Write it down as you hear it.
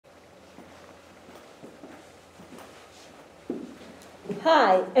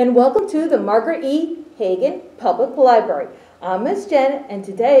Hi, and welcome to the Margaret E. Heggan Public Library. I'm Miss Jen, and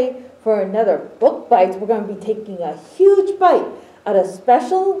today for another Book Bites, we're going to be taking a huge bite out of a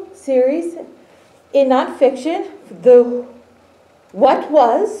special series in nonfiction, the What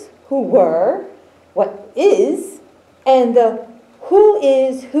Was, Who Were, What Is, and the Who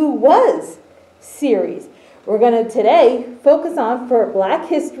Is, Who Was series. We're going to today focus on, for Black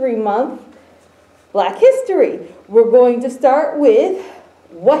History Month, Black History. We're going to start with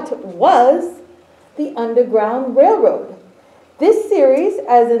what was the Underground Railroad. This series,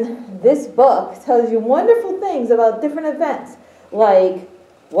 as in this book, tells you wonderful things about different events, like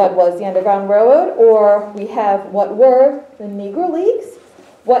what was the Underground Railroad, or we have what were the Negro Leagues,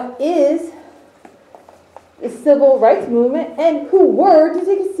 what is the Civil Rights Movement, and who were the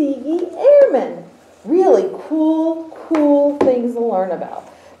Tuskegee Airmen. Really cool things to learn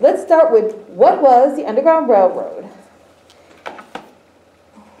about. Let's start with what was the Underground Railroad.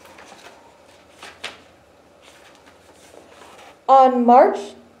 On March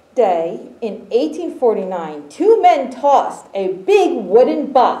Day in 1849, two men tossed a big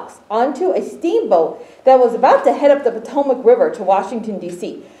wooden box onto a steamboat that was about to head up the Potomac River to Washington,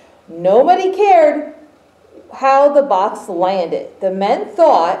 D.C. Nobody cared how the box landed. The men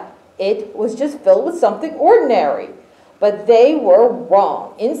thought it was just filled with something ordinary. But they were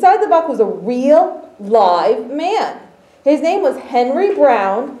wrong. Inside the box was a real, live man. His name was Henry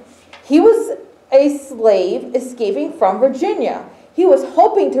Brown. He was a slave escaping from Virginia. He was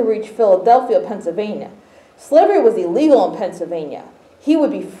hoping to reach Philadelphia, Pennsylvania. Slavery was illegal in Pennsylvania. He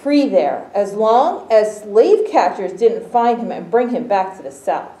would be free there as long as slave catchers didn't find him and bring him back to the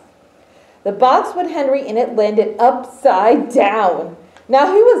South. The box with Henry in it landed upside down.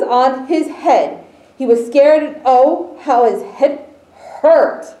 Now he was on his head. He was scared, and oh, how his head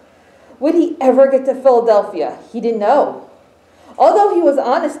hurt. Would he ever get to Philadelphia? He didn't know. Although he was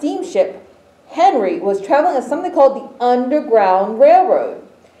on a steamship, Henry was traveling on something called the Underground Railroad.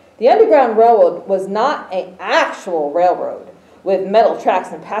 The Underground Railroad was not an actual railroad with metal tracks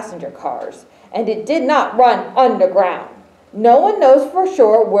and passenger cars, and it did not run underground. No one knows for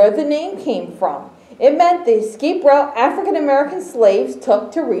sure where the name came from. It meant the escape route African American slaves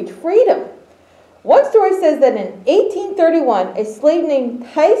took to reach freedom. One story says that in 1831, a slave named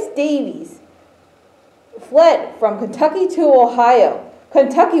Tice Davies fled from Kentucky to Ohio.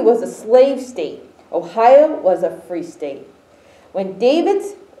 Kentucky was a slave state. Ohio was a free state. When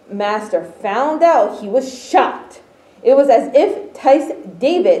David's master found out, he was shocked. It was as if Tice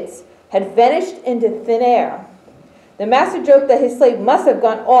Davies had vanished into thin air. The master joked that his slave must have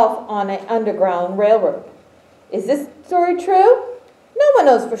gone off on an underground railroad. Is this story true? No one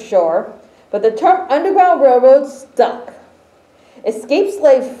knows for sure. But the term Underground Railroad stuck. Escaped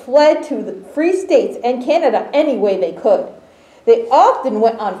slaves fled to the free states and Canada any way they could. They often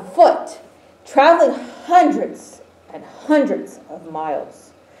went on foot, traveling hundreds and hundreds of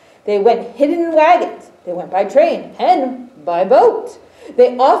miles. They went hidden in wagons. They went by train and by boat.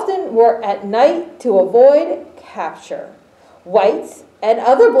 They often were at night to avoid capture. Whites and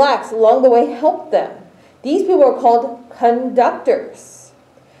other blacks along the way helped them. These people were called conductors.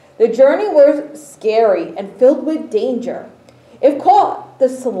 The journey was scary and filled with danger. If caught, the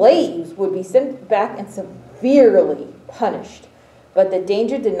slaves would be sent back and severely punished. But the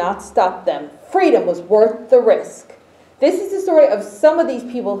danger did not stop them. Freedom was worth the risk. This is the story of some of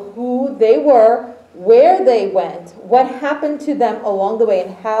these people, who they were, where they went, what happened to them along the way,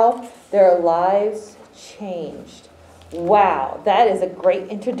 and how their lives changed. Wow, that is a great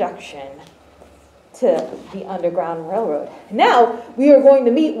introduction to the Underground Railroad. Now, we are going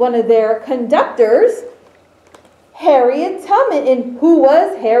to meet one of their conductors, Harriet Tubman, in Who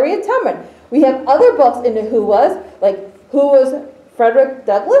Was Harriet Tubman. We have other books in the Who Was, like Who Was Frederick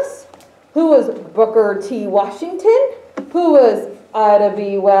Douglass, Who Was Booker T. Washington, Who Was Ida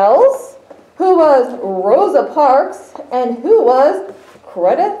B. Wells, Who Was Rosa Parks, and Who Was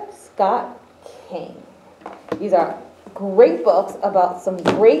Coretta Scott King. These are great books about some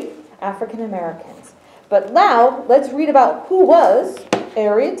great African Americans. But now, let's read about who was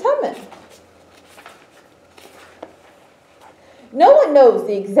Harriet Tubman. No one knows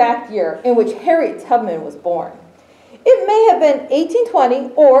the exact year in which Harriet Tubman was born. It may have been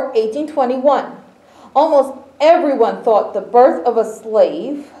 1820 or 1821. Almost everyone thought the birth of a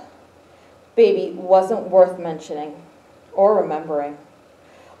slave baby wasn't worth mentioning or remembering.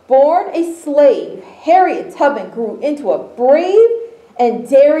 Born a slave, Harriet Tubman grew into a brave and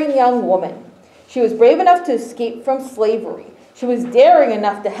daring young woman. She was brave enough to escape from slavery. She was daring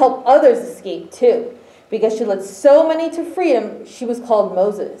enough to help others escape too. Because she led so many to freedom, she was called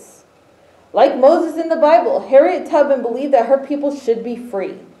Moses. Like Moses in the Bible, Harriet Tubman believed that her people should be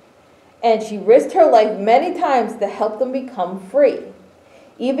free. And she risked her life many times to help them become free.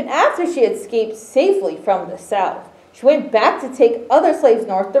 Even after she had escaped safely from the South, she went back to take other slaves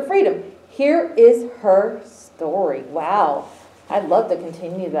north to freedom. Here is her story. Wow, I'd love to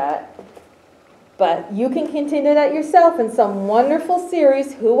continue that. But you can continue that yourself in some wonderful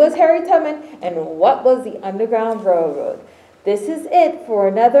series, Who Was Harriet Tubman and What Was the Underground Railroad? This is it for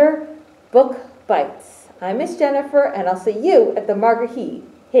another Book Bites. I'm Miss Jennifer, and I'll see you at the Margaret E.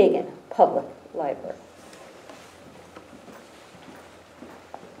 Heggan Public Library.